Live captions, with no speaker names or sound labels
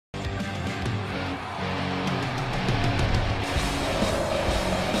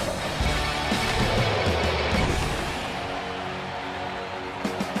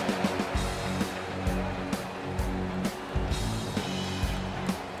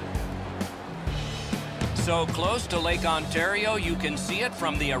So close to Lake Ontario, you can see it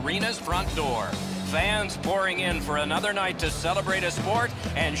from the arena's front door. Fans pouring in for another night to celebrate a sport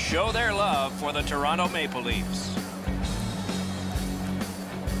and show their love for the Toronto Maple Leafs.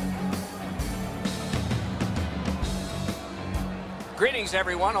 Greetings,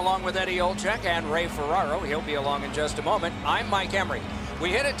 everyone, along with Eddie Olczyk and Ray Ferraro. He'll be along in just a moment. I'm Mike Emery. We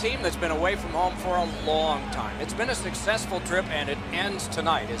hit a team that's been away from home for a long time. It's been a successful trip, and it ends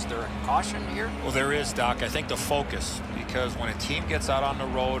tonight. Is there a caution here? Well, there is, Doc. I think the focus, because when a team gets out on the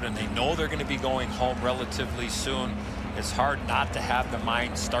road and they know they're going to be going home relatively soon, it's hard not to have the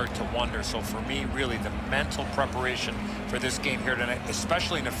mind start to wonder. So for me, really, the mental preparation for this game here tonight,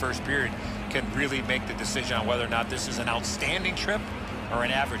 especially in the first period, can really make the decision on whether or not this is an outstanding trip or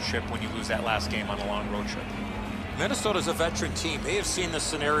an average trip when you lose that last game on a long road trip. Minnesota's a veteran team. They have seen this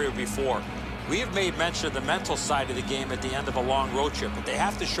scenario before. We have made mention of the mental side of the game at the end of a long road trip, but they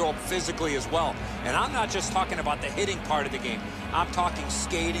have to show up physically as well. And I'm not just talking about the hitting part of the game. I'm talking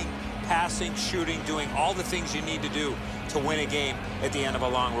skating, passing, shooting, doing all the things you need to do to win a game at the end of a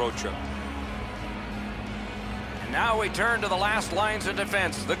long road trip. And now we turn to the last lines of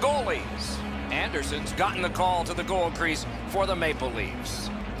defense, the goalies. Anderson's gotten the call to the goal crease for the Maple Leafs.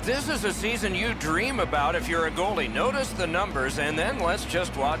 This is a season you dream about if you're a goalie. Notice the numbers, and then let's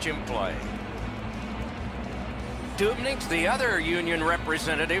just watch him play. Dubnyk's the other Union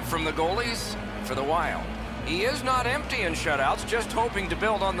representative from the goalies for the Wild. He is not empty in shutouts, just hoping to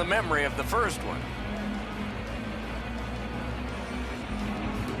build on the memory of the first one.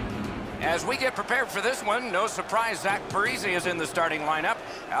 As we get prepared for this one, no surprise, Zach Parise is in the starting lineup.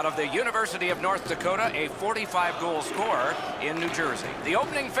 Out of the University of North Dakota, a 45-goal scorer in New Jersey. The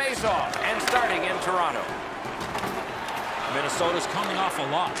opening face-off and starting in Toronto. Minnesota's coming off a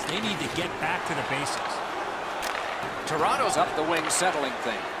loss. They need to get back to the basics. Toronto's up the wing, settling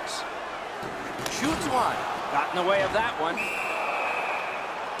things. Shoots one. Got in the way of that one.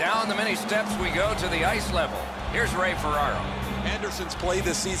 Down the many steps we go to the ice level. Here's Ray Ferraro. Anderson's play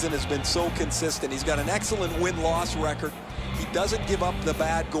this season has been so consistent. He's got an excellent win-loss record. He doesn't give up the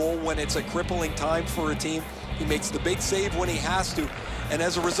bad goal when it's a crippling time for a team. He makes the big save when he has to. And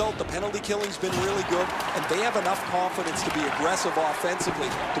as a result, the penalty killing's been really good, and they have enough confidence to be aggressive offensively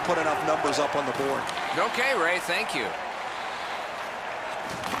to put enough numbers up on the board. Okay, Ray, thank you.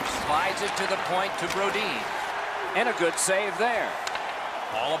 Slides it to the point to Brodin. And a good save there.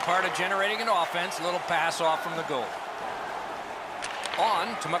 All a part of generating an offense. A little pass off from the goal. On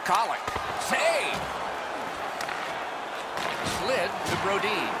to McCulloch. Save! Slid to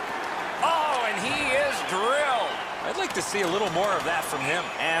Brodin. Oh, and he is drilled. I'd like to see a little more of that from him.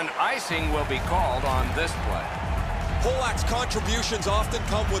 And icing will be called on this play. Polak's contributions often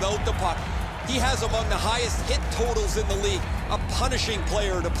come without the puck. He has among the highest hit totals in the league. A punishing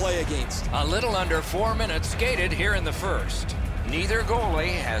player to play against. A little under 4 minutes skated here in the first. Neither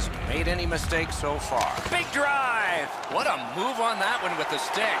goalie has made any mistakes so far. Big drive! What a move on that one with the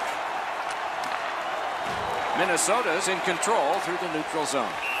stick. Minnesota's in control through the neutral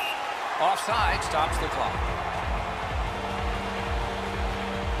zone. Offside stops the clock.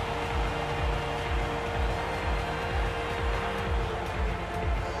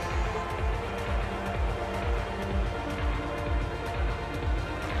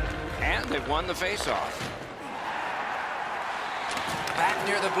 And they've won the faceoff. Back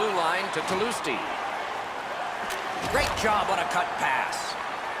near the blue line to Talusti. Great job on a cut pass.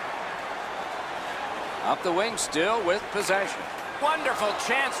 Up the wing still with possession. Wonderful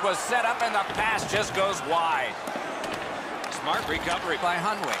chance was set up and the pass just goes wide. Smart recovery by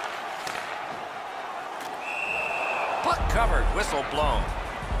Hunwick. Puck covered, whistle blown.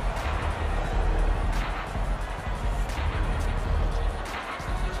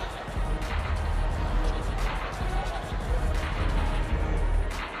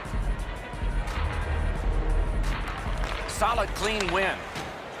 Solid, clean win.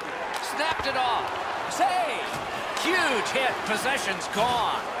 Snapped it off. Save. Huge hit. Possession's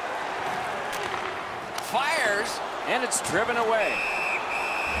gone. Fires, and it's driven away.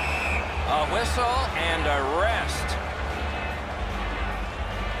 A whistle and a rest.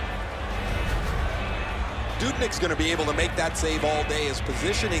 Dubnyk's going to be able to make that save all day. His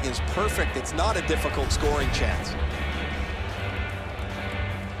positioning is perfect. It's not a difficult scoring chance.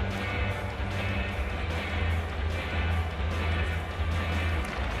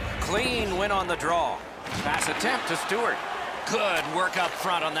 Clean win on the draw. Pass attempt to Stewart. Good work up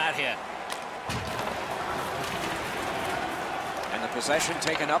front on that hit. And the possession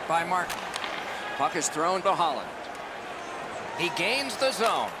taken up by Martin. Puck is thrown to Holland. He gains the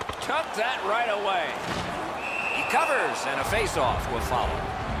zone. Took that right away. He covers, and a face-off will follow.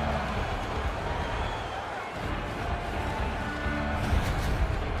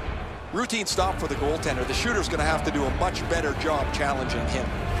 Routine stop for the goaltender. The shooter's going to have to do a much better job challenging him.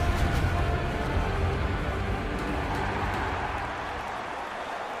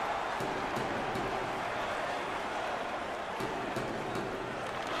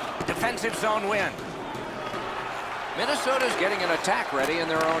 Defensive zone win. Minnesota's getting an attack ready in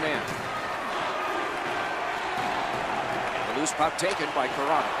their own end. The loose puck taken by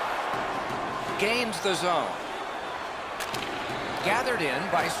Corrado. Gains the zone. Gathered in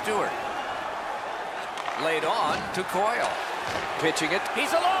by Stewart. Laid on to Coyle. Pitching it.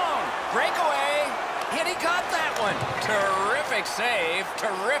 He's alone. Breakaway. And he got that one. Terrific save.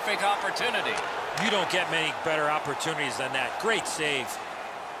 Terrific opportunity. You don't get many better opportunities than that. Great save.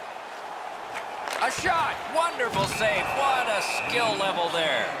 A shot. Wonderful save. What a skill level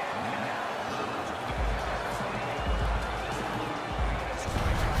there.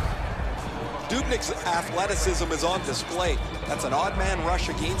 Dubnyk's athleticism is on display. That's an odd man rush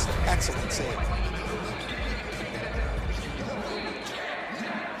against an excellent save.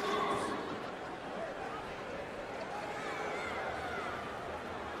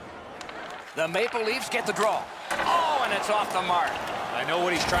 The Maple Leafs get the draw. Oh, and it's off the mark. I know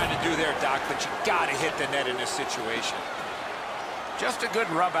what he's trying to do there, Doc, but you got to hit the net in this situation. Just a good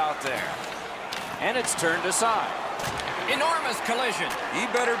rub out there. And it's turned aside. Enormous collision. He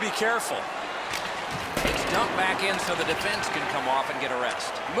better be careful. It's dumped back in so the defense can come off and get a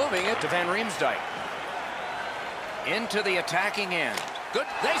rest. Moving it to Van Riemsdyk. Into the attacking end. Good.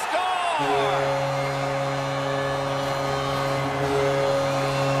 They score!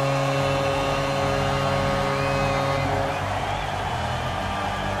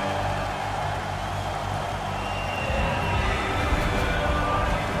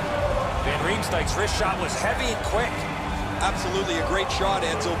 Riemsdyk's wrist shot was heavy and quick. Absolutely a great shot,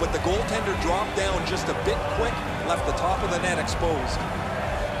 Enzo, but the goaltender dropped down just a bit quick, left the top of the net exposed.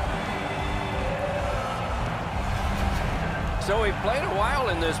 So we played a while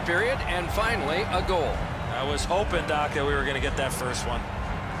in this period, and finally a goal. I was hoping, Doc, that we were going to get that first one.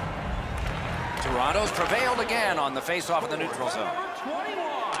 Toronto's prevailed again on the face-off in the neutral zone.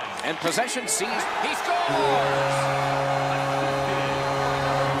 And possession seized. He scores!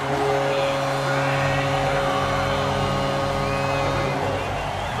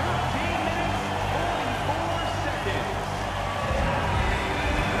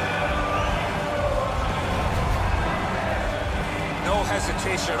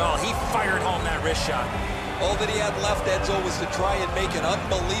 Hesitation at all. He fired home that wrist shot. All that he had left, Enzo, was to try and make an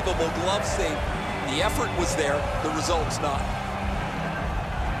unbelievable glove save. The effort was there, the result's not.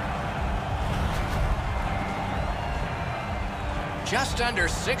 Just under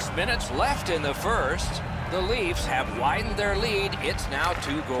 6 minutes left in the first. The Leafs have widened their lead. It's now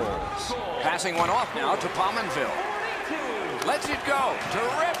 2 goals. Passing one off now to Pominville. Lets it go.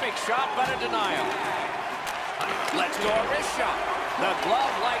 Terrific shot, but a denial. Let's go a wrist shot. The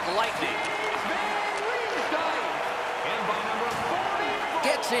glove like lightning.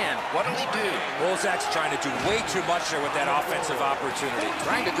 Gets in. What'll he do? Bozak's trying to do way too much there with that offensive opportunity.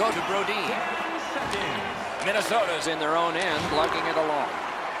 Trying to go to Brodin. Minnesota's in their own end, lugging it along.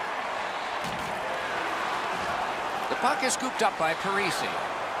 The puck is scooped up by Parisi.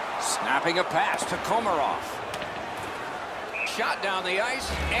 Snapping a pass to Komarov. Shot down the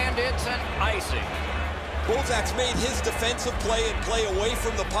ice, and it's an icing. Bozak's made his defensive play and play away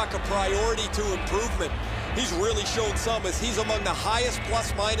from the puck a priority to improvement. He's really shown some as he's among the highest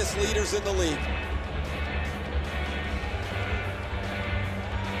plus-minus leaders in the league.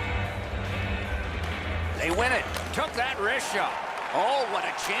 They win it. Took that wrist shot. Oh, what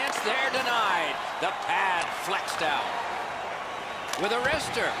a chance there, denied. The pad flexed out. With a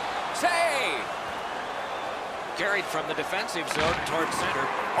wrister. Save! Carried from the defensive zone towards center.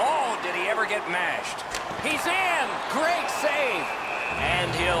 Oh, did he ever get mashed? He's in! Great save!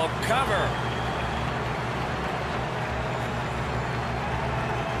 And he'll cover.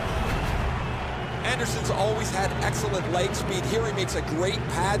 Anderson's always had excellent leg speed. Here he makes a great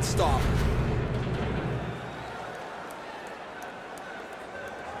pad stop.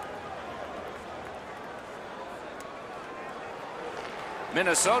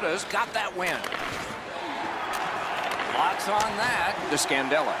 Minnesota's got that win. Lots on that to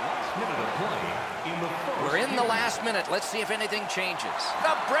Scandella. We're in the last minute. Let's see if anything changes.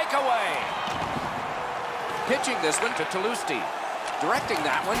 The breakaway. Pitching this one to Tulosti. Directing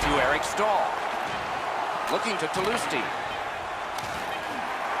that one to Eric Stahl. Looking to Tulosti.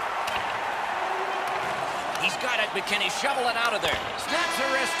 He's got it. McKinney shovel it out of there. Snaps a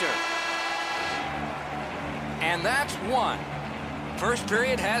wrister. And that's one. First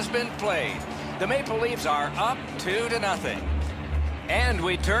period has been played. The Maple Leafs are up 2-0. And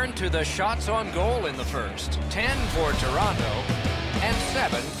we turn to the shots on goal in the first. 10 for Toronto and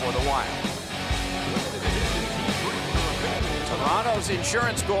 7 for the Wild. Toronto's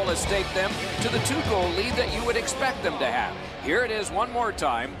insurance goal has staked them to the 2-goal lead that you would expect them to have. Here it is one more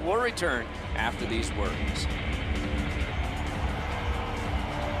time. We'll return after these words.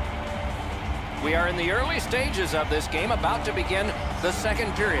 We are in the early stages of this game, about to begin the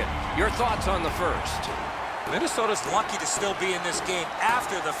second period. Your thoughts on the first? Minnesota's lucky to still be in this game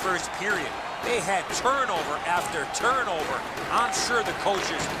after the first period. They had turnover after turnover. I'm sure the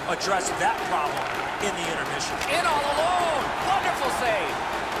coaches addressed that problem in the intermission. In all alone. Wonderful save.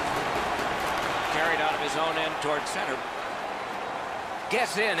 Carried out of his own end toward center.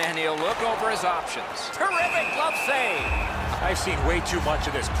 Gets in, and he'll look over his options. Terrific glove save. I've seen way too much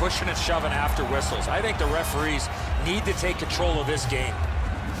of this pushing and shoving after whistles. I think the referees need to take control of this game.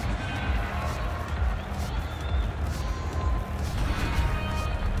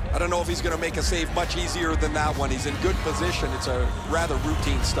 I don't know if he's going to make a save much easier than that one. He's in good position. It's a rather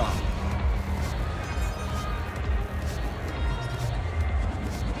routine stop.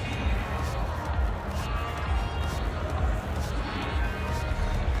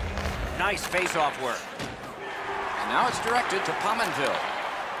 Nice face-off work. And now it's directed to Pominville.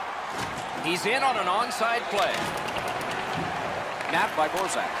 He's in on an onside play. Napped by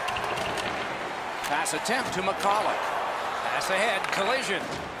Bozak. Pass attempt to McCulloch. Pass ahead, collision.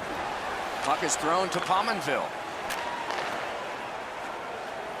 Puck is thrown to Pominville.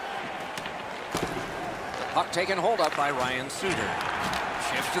 The puck taken hold of by Ryan Suter.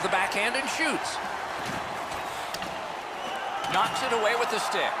 Shifts to the backhand and shoots. Knocks it away with the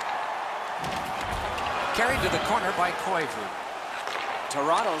stick. Carried to the corner by Koivu.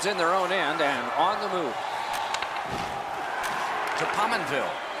 Toronto's in their own end and on the move. To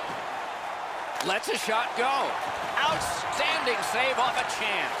Pominville. Lets a shot go. Outstanding save off a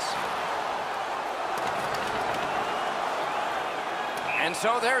chance. And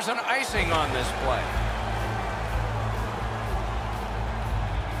so there's an icing on this play.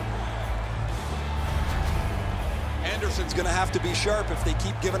 Anderson's going to have to be sharp if they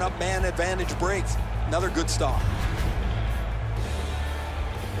keep giving up man advantage breaks. Another good stop.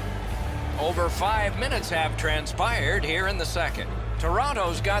 Over 5 minutes have transpired here in the second.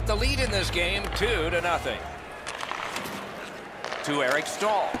 Toronto's got the lead in this game, 2-0. To Eric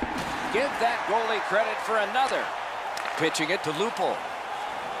Stahl. Give that goalie credit for another. Pitching it to Lupul.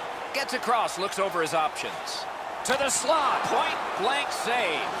 Gets across, looks over his options. To the slot, point-blank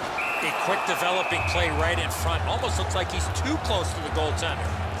save. A quick developing play right in front. Almost looks like he's too close to the goaltender.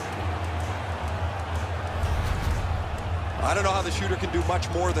 I don't know how the shooter can do much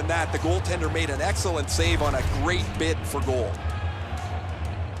more than that. The goaltender made an excellent save on a great bid for goal.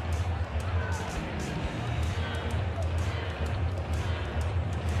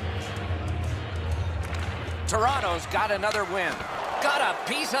 Toronto's got another win. Got a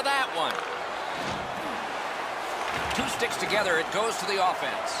piece of that one. Two sticks together, it goes to the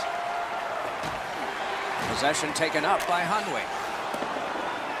offense. Possession taken up by Hunwick.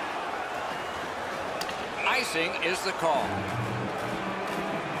 Icing is the call.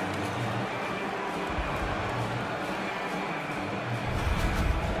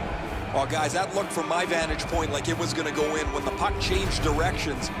 Well, guys, that looked from my vantage point like it was going to go in. When the puck changed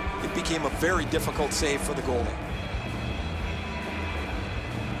directions, it became a very difficult save for the goalie.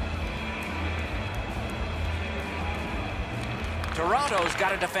 Toronto's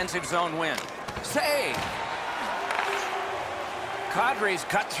got a defensive zone win. Save! Kadri's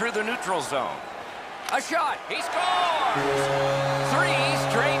cut through the neutral zone. A shot! He scores! 3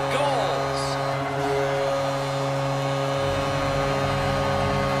 straight goals!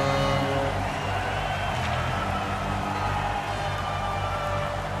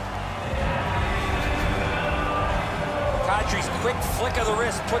 Kadri's quick flick of the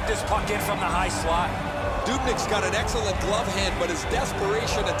wrist put this puck in from the high slot. Dubnyk's got an excellent glove hand, but his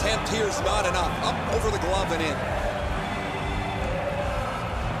desperation attempt here is not enough. Up over the glove and in.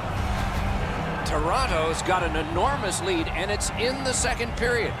 Toronto's got an enormous lead, and it's in the second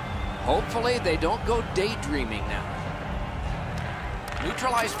period. Hopefully they don't go daydreaming now.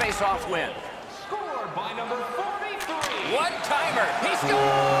 Neutralized face-off win. Scored by number 43. One-timer. He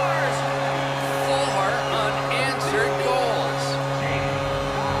scores! 4 unanswered goals.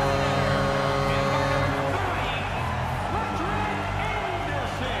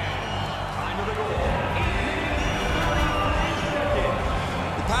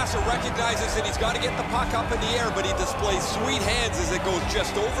 Recognizes that he's got to get the puck up in the air, but he displays sweet hands as it goes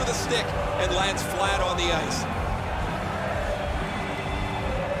just over the stick and lands flat on the ice.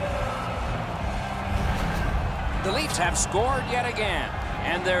 The Leafs have scored yet again,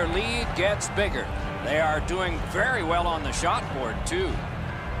 and their lead gets bigger. They are doing very well on the shot board, too.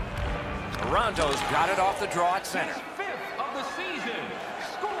 Toronto's got it off the draw at center.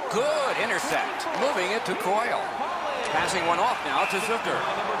 Good intercept. Moving it to Coyle. Passing one off now to Zucker.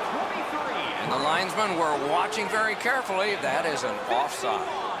 And the linesmen were watching very carefully. That is an offside.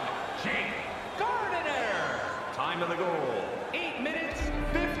 Jake Gardiner. Time of the goal, 8 minutes,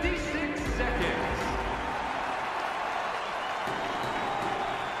 56 seconds.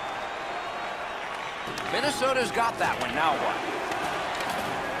 Minnesota's got that one. Now what?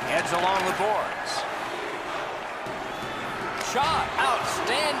 Heads along the boards. Shot.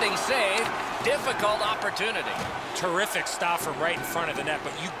 Outstanding save. Difficult opportunity. Terrific stop from right in front of the net,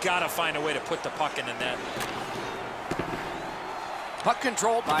 but you got to find a way to put the puck in the net. Puck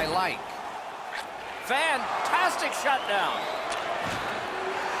controlled by Light. Fantastic shutdown.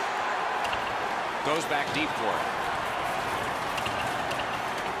 Goes back deep for it.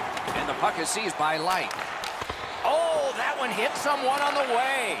 And the puck is seized by Light. Oh, that one hit someone on the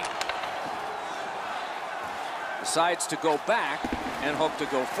way. Decides to go back and hope to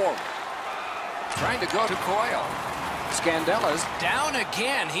go forward. Trying to go to Coyle. Scandella's down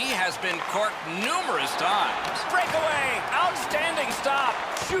again. He has been corked numerous times. Breakaway. Outstanding stop.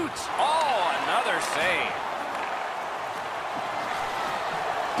 Shoots. Oh, another save.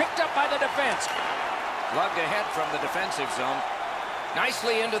 Picked up by the defense. Lugged ahead from the defensive zone.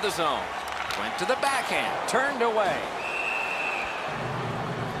 Nicely into the zone. Went to the backhand. Turned away.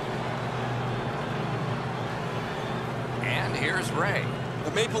 And here's Ray.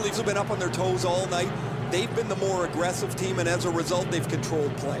 The Maple Leafs have been up on their toes all night. They've been the more aggressive team, and as a result, they've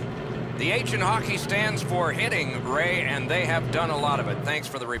controlled play. The H in hockey stands for hitting, Ray, and they have done a lot of it. Thanks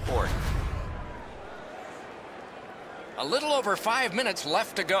for the report. A little over 5 minutes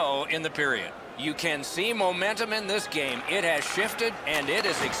left to go in the period. You can see momentum in this game. It has shifted, and it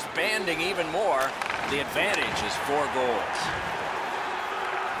is expanding even more. The advantage is 4 goals.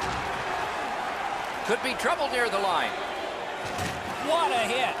 Could be trouble near the line. What a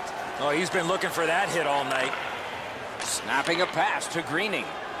hit. Oh, he's been looking for that hit all night. Snapping a pass to Greening.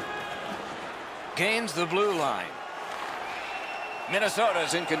 Gains the blue line.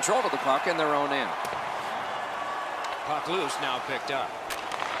 Minnesota's in control of the puck in their own end. Puck loose, now picked up.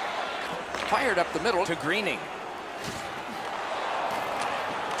 Fired up the middle to Greening.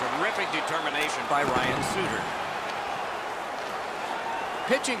 Terrific determination by Ryan Suter.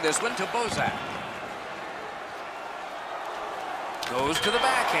 Pitching this one to Bozak. Goes to the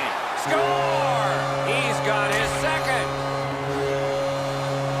backhand. Score! He's got his second.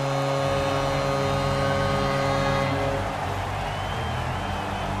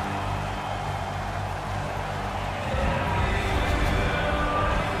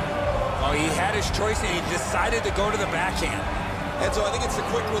 Oh, he had his choice, and he decided to go to the backhand. And so I think it's the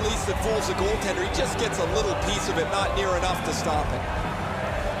quick release that fools the goaltender. He just gets a little piece of it, not near enough to stop it.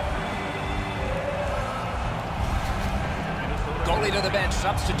 Goalie to the bench,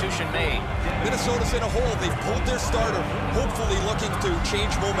 substitution made. Minnesota's in a hole. They've pulled their starter, hopefully looking to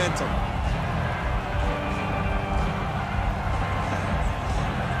change momentum.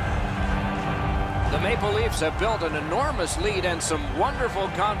 The Maple Leafs have built an enormous lead and some wonderful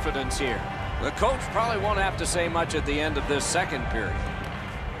confidence here. The coach probably won't have to say much at the end of this second period.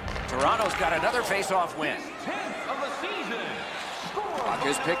 Toronto's got another face-off win. 10th of the season. Score. Puck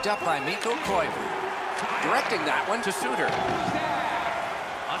is picked up by Mikko Koivu. Directing that one to Suter.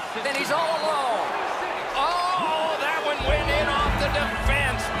 Then he's all alone. Oh, that one went in off the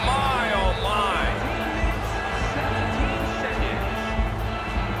defense. My, oh, my. 17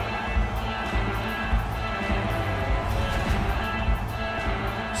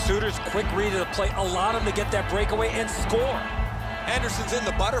 seconds. Suter's quick read of the play allowed him to get that breakaway and score. Anderson's in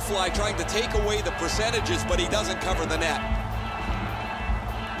the butterfly trying to take away the percentages, but he doesn't cover the net.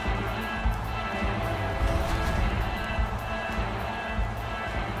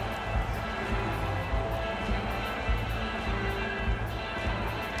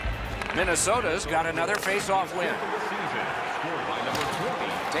 Minnesota's got another face-off win.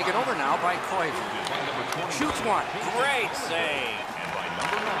 Taken over now by Koivu. Shoots one. Great save. And by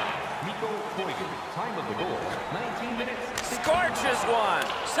number 9, Mikko Koivu. Time of the goal, 19 minutes. Scorches one.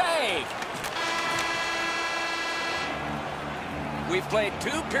 Save. We've played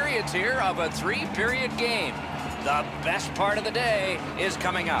 2 periods here of a 3-period game. The best part of the day is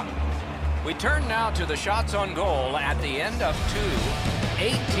coming up. We turn now to the shots on goal at the end of 2.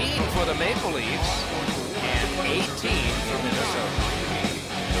 18 for the Maple Leafs and 18 for Minnesota.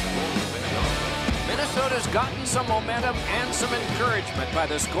 Minnesota's gotten some momentum and some encouragement by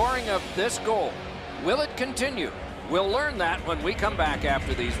the scoring of this goal. Will it continue? We'll learn that when we come back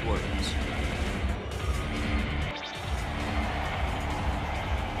after these words.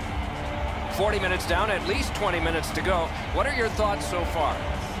 "40 minutes down, at least 20 minutes to go. What are your thoughts so far?"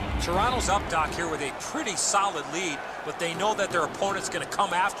 Toronto's up, Doc, here with a pretty solid lead, but they know that their opponent's going to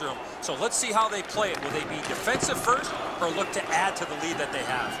come after them. So let's see how they play it. Will they be defensive first or look to add to the lead that they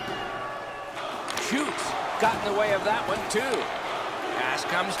have? Shoots. Got in the way of that one, too. Pass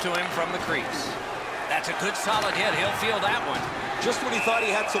comes to him from the crease. That's a good solid hit. He'll feel that one. Just when he thought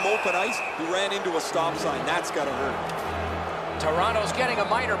he had some open ice, he ran into a stop sign. That's got to hurt. Toronto's getting a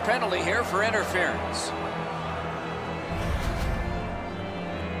minor penalty here for interference.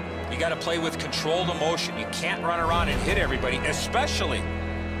 You got to play with controlled emotion. You can't run around and hit everybody, especially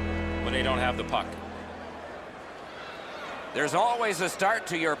when they don't have the puck. There's always a start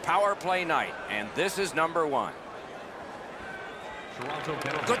to your power play night, and this is number 1. Toronto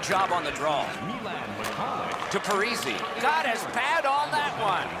penalty. Good job on the draw. Milan Michalek. To Parisi. Got his pad on that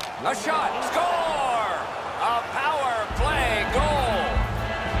one. A shot. Score! A power play goal.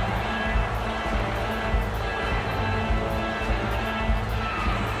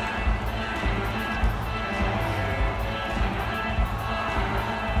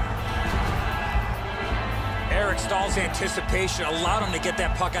 Eric Stahl's anticipation allowed him to get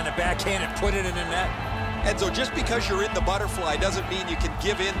that puck on the backhand and put it in the net. And so just because you're in the butterfly doesn't mean you can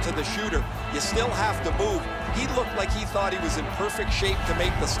give in to the shooter. You still have to move. He looked like he thought he was in perfect shape to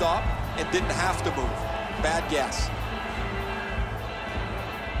make the stop and didn't have to move. Bad guess.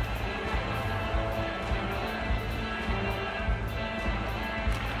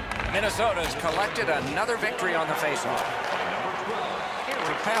 Minnesota's collected another victory on the faceoff.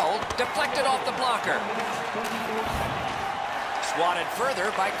 Propelled, deflected off the blocker. Swatted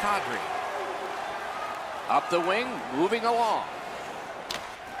further by Kadri. Up the wing, moving along.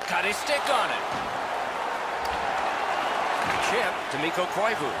 Got his stick on it. Chip to Mikko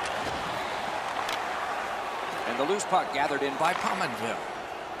Koivu. And the loose puck gathered in by Pominville.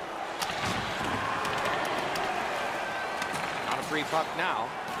 On a free puck now.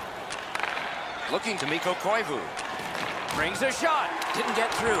 Looking to Mikko Koivu. Brings a shot. Didn't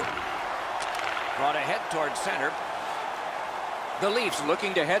get through. Brought ahead towards center. The Leafs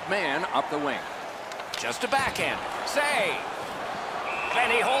looking to head man up the wing. Just a backhand. Save.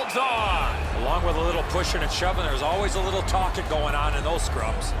 And he holds on. Along with a little pushing and shoving, there's always a little talking going on in those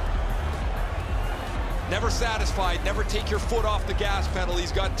scrums. Never satisfied. Never take your foot off the gas pedal.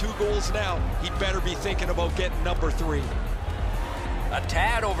 He's got 2 goals now. He'd better be thinking about getting number 3. A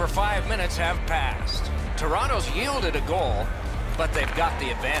tad over 5 minutes have passed. Toronto's yielded a goal, but they've got the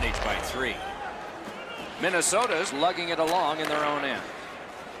advantage by 3. Minnesota's lugging it along in their own end.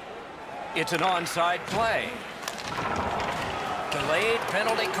 It's an onside play. Delayed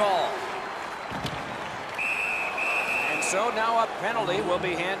penalty call. And so now a penalty will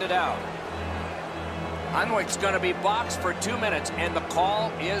be handed out. Unwick's going to be boxed for 2 minutes, and the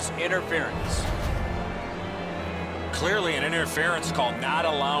call is interference. Clearly an interference call, not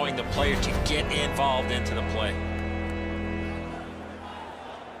allowing the player to get involved into the play.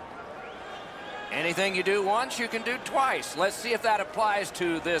 Anything you do once, you can do twice. Let's see if that applies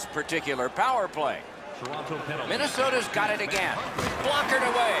to this particular power play. Toronto penalty. Minnesota's got it again. Blockered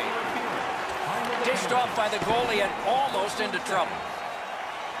away. Dished off by the goalie and almost into trouble.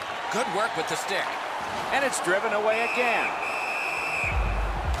 Good work with the stick. And it's driven away again.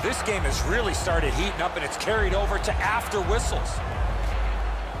 This game has really started heating up, and it's carried over to after whistles.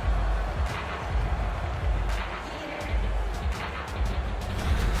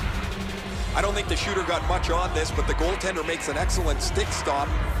 I don't think the shooter got much on this, but the goaltender makes an excellent stick stop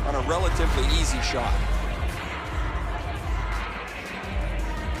on a relatively easy shot.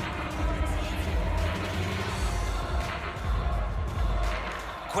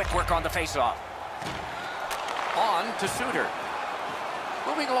 Quick work on the faceoff. On to Suter.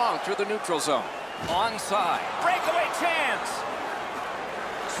 Moving along through the neutral zone. Onside. Breakaway chance.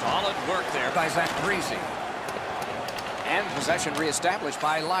 Solid work there by Zach Parise. And possession reestablished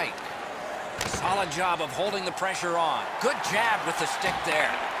by Light. Solid job of holding the pressure on. Good jab with the stick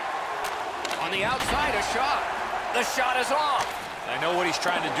there. On the outside, a shot. The shot is off. I know what he's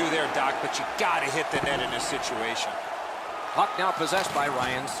trying to do there, Doc, but you got to hit the net in this situation. Puck now possessed by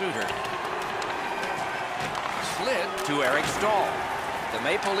Ryan Suter. Slid to Eric Stahl. The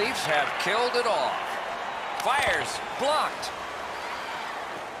Maple Leafs have killed it off. Fires, blocked.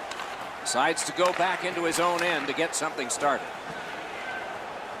 Decides to go back into his own end to get something started.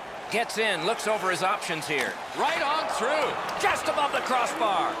 Gets in, looks over his options here. Right on through, just above the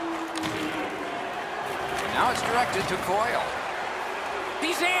crossbar. Now it's directed to Coyle.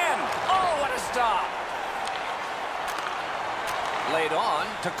 He's in. Oh, what a stop. Laid on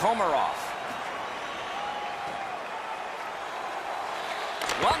to Komarov.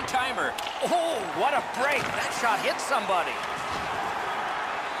 One-timer. Oh, what a break. That shot hit somebody.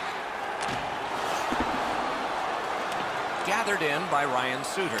 Gathered in by Ryan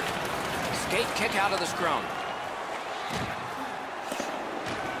Suter. Skate kick out of the scrum.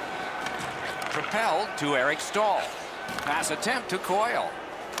 Propelled to Eric Stahl. Pass attempt to Coyle.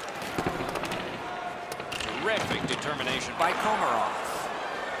 Terrific determination by Komarov.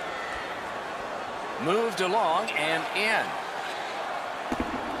 Moved along and in.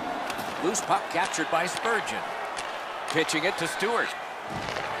 Loose puck captured by Spurgeon. Pitching it to Stewart.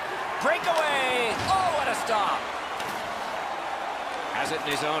 Breakaway! Oh, what a stop! Has it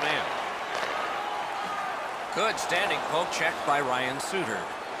in his own end. Good standing poke check by Ryan Suter.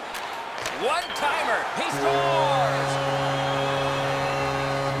 One-timer! He scores!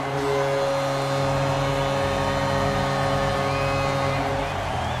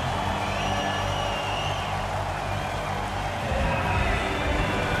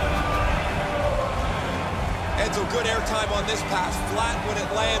 Edzo, good airtime on this pass. Flat when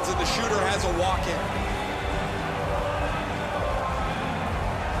it lands, and the shooter has a walk-in.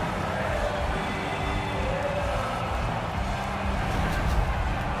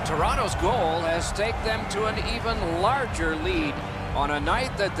 Toronto's goal has taken them to an even larger lead on a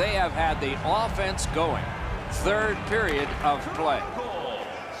night that they have had the offense going. Third period of play.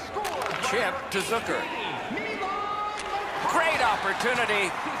 Chip to Zucker. Great opportunity,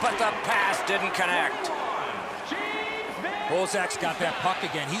 but the pass didn't connect. Bozak's got that puck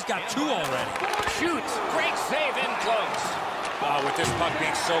again. He's got two already. Shoots. Great save in close. With this puck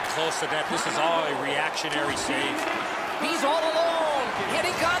being so close to that, this is all a reactionary save. He's all alone, and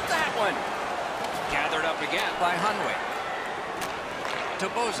he got that one. Gathered up again by Hunwick. To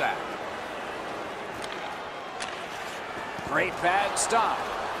Bozak. Great pad stop.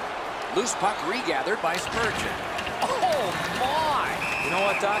 Loose puck regathered by Spurgeon. Oh, my! You know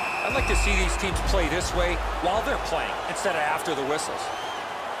what, Doc? I'd like to see these teams play this way while they're playing instead of after the whistles.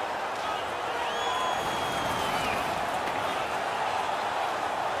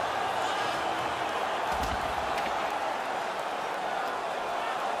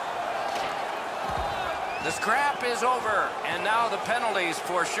 The scrap is over, and now the penalties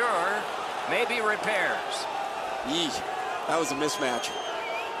for sure. Maybe repairs. Yee, that was a mismatch.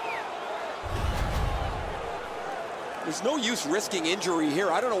 There's no use risking injury here.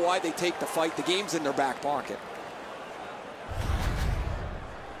 I don't know why they take the fight. The game's in their back pocket.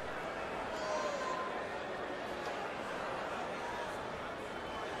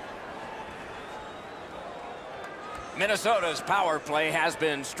 Minnesota's power play has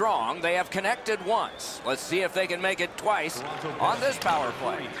been strong. They have connected once. Let's see if they can make it twice on this power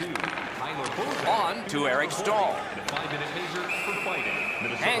play. On to Eric Stahl.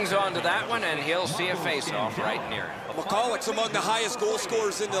 Hangs on to that one, and he'll see a face-off right near it. McCulloch's among the highest goal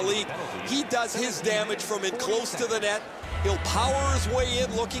scorers in the league. He does his damage from in close to the net. He'll power his way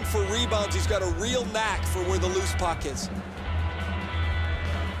in looking for rebounds. He's got a real knack for where the loose puck is.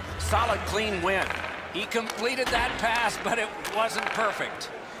 Solid, clean win. He completed that pass, but it wasn't perfect.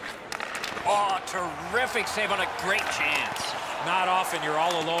 Oh, terrific save on a great chance. Not often you're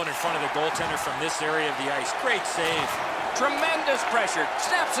all alone in front of the goaltender from this area of the ice. Great save. Tremendous pressure.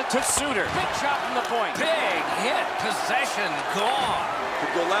 Snaps it to Suter. Big shot from the point. Big hit. Possession gone.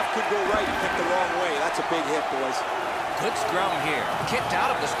 Could go left, could go right. He picked the wrong way. That's a big hit, boys. Good scrum here. Kicked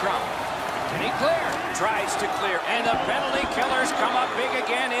out of the scrum. Can he clear? Tries to clear. And the penalty killers come up big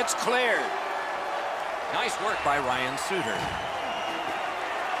again. It's cleared. Nice work by Ryan Suter.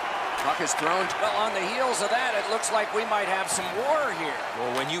 Puck is thrown well on the heels of that. It looks like we might have some war here.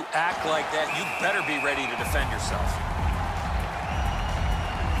 Well, when you act like that, you better be ready to defend yourself.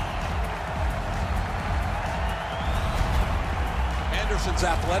 Anderson's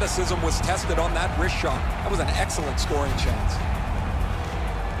athleticism was tested on that wrist shot. That was an excellent scoring chance.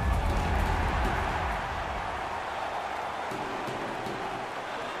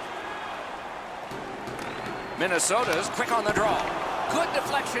 Minnesota's quick on the draw. Good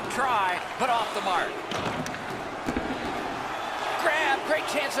deflection try, but off the mark. Grab, great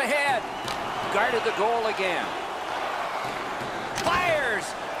chance ahead. Guarded the goal again. Fires,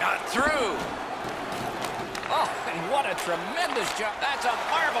 not through. Oh, and what a tremendous jump. That's a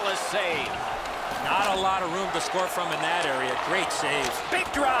marvelous save. Not a lot of room to score from in that area. Great save. Big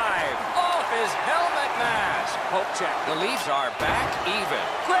drive, off his helmet mask. Poke check. The Leafs are back even.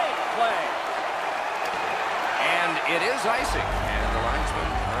 Great play. And it is icing, and the linesmen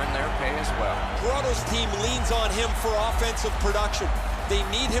are in their pay as well. Toronto's team leans on him for offensive production. They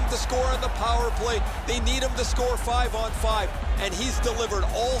need him to score on the power play. They need him to score 5-on-5. And he's delivered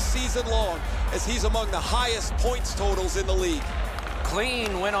all season long as he's among the highest points totals in the league.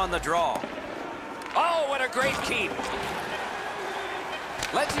 Clean win on the draw. Oh, what a great keep.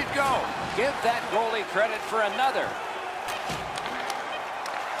 Lets it go. Give that goalie credit for another.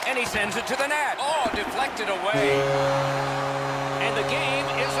 And he sends it to the net. Oh, deflected away. And the game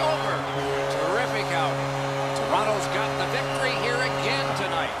is over. Terrific outing. Toronto's got the victory here again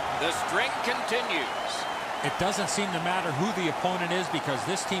tonight. The string continues. It doesn't seem to matter who the opponent is because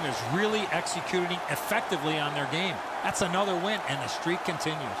this team is really executing effectively on their game. That's another win, and the streak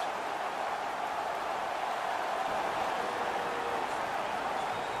continues.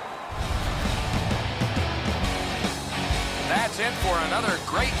 That's it for another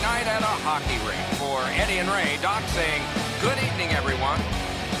great night at a hockey rink. For Eddie and Ray, Doc saying good evening, everyone.